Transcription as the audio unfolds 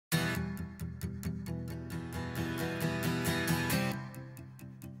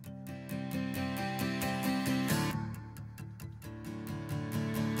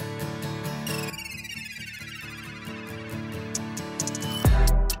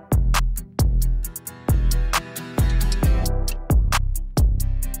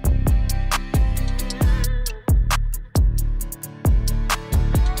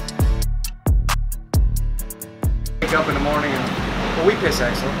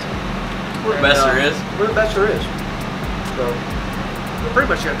We're the best there is. We're the best there is. So we're pretty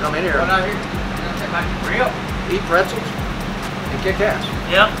much gonna come in here. What out here? Take my grill. Eat pretzels and kick ass.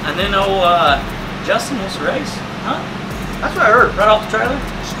 Yep, and then old Justin wants to race, huh? That's what I heard. Right off the trailer?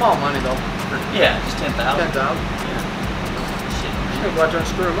 Small money though. Yeah, just 10,000. 10,000. Yeah. Shit. Just gonna go out there and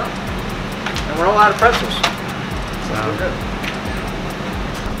screw them up. And we're all out of pretzels. So good.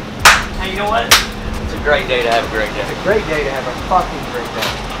 Hey, you know what? It's a great day to have a great day. It's a great day to have a fucking great day.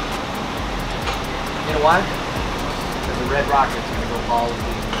 You know why? Because the Red Rocket's gonna go ball with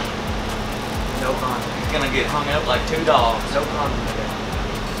you. No condom. He's gonna get hung up like 2 dogs. No condom today.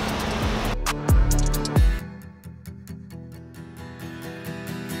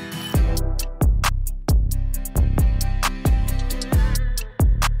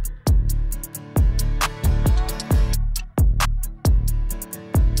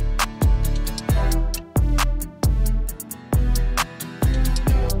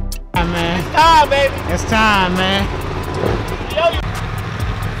 Baby. It's time, man.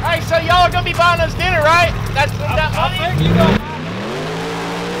 Hey, so y'all are gonna be buying us dinner, right? That's that money. I think you go.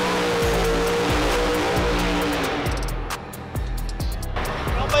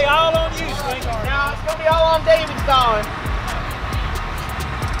 It's gonna be all on you, Swing. No, it's gonna be all on David's dime.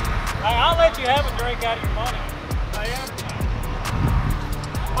 Hey, I'll let you have a drink out of your money. I am.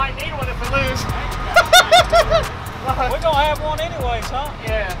 Might need one if we lose. We're gonna have one anyways, huh?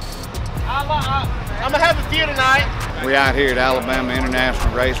 Yeah. I'm gonna have a few tonight. We're out here at Alabama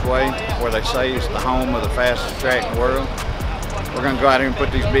International Raceway, where they say it's the home of the fastest track in the world. We're gonna go out here and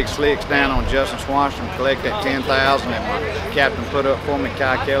put these big slicks down on Justin Swanstrom, collect that 10,000 that my captain put up for me,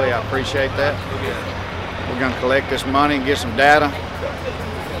 Kai Kelly. I appreciate that. We're gonna collect this money and get some data.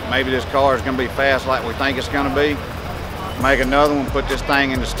 Maybe this car is gonna be fast like we think it's gonna be. Make another one, put this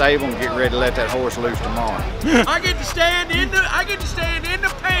thing in the stable, and get ready to let that horse loose tomorrow. I get to stand in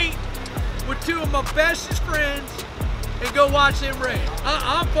the paint with 2 of my bestest friends and go watch them race.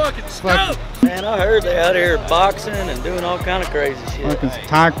 I'm fucking stoked. Man, I heard they out here boxing and doing all kind of crazy shit. Fucking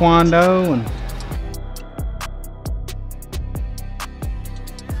taekwondo and.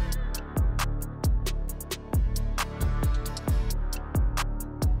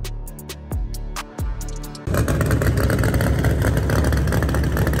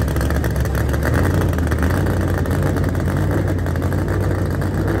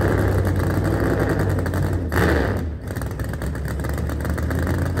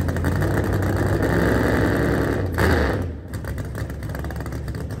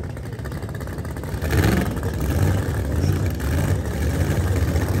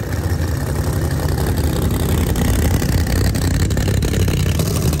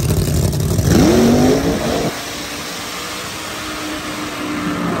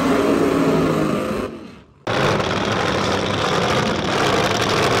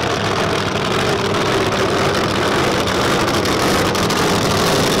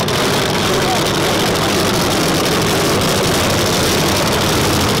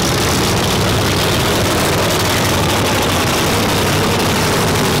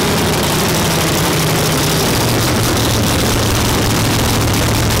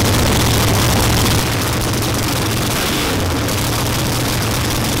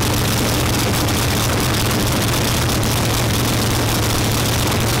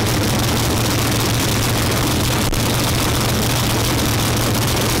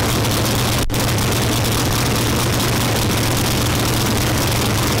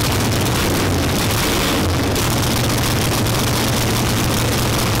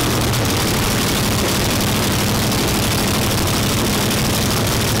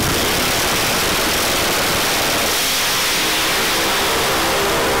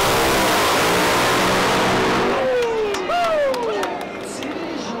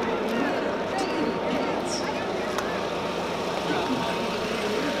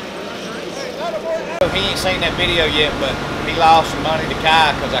 He ain't seen that video yet, but he lost some money to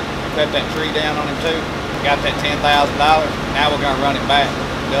Kai because I cut that tree down on him too. Got that $10,000. Now we're gonna run it back,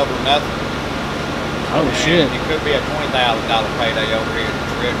 double or nothing. Oh shit! It could be a $20,000 payday over here at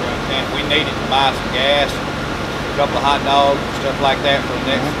the REDRUM camp. We need it to buy some gas, a couple of hot dogs, stuff like that for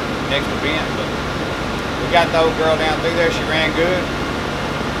the next event. But we got the old girl down through there. She ran good,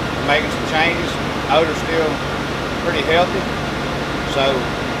 making some changes. Motor's still pretty healthy, so.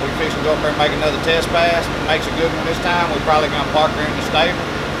 We fix to go up there and make another test pass. If it makes a good one this time, we're probably going to park her in the stable.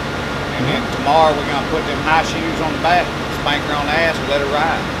 And then tomorrow we're going to put them high shoes on the back, spank her on the ass and let her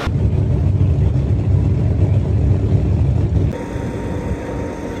ride.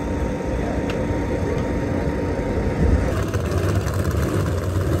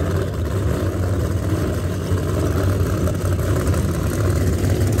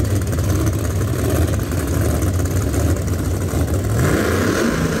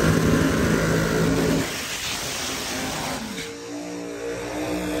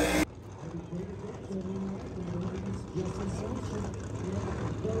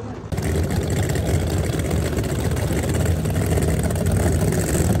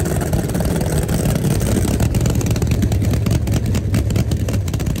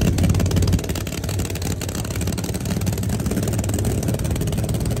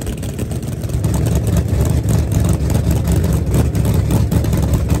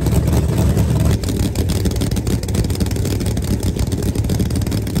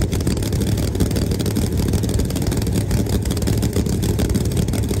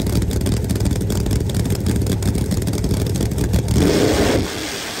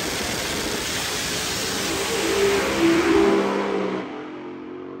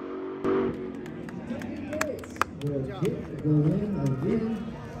 Good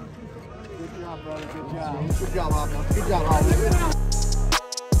job, brother. Good job. Good job, Rob. Good job, Rob.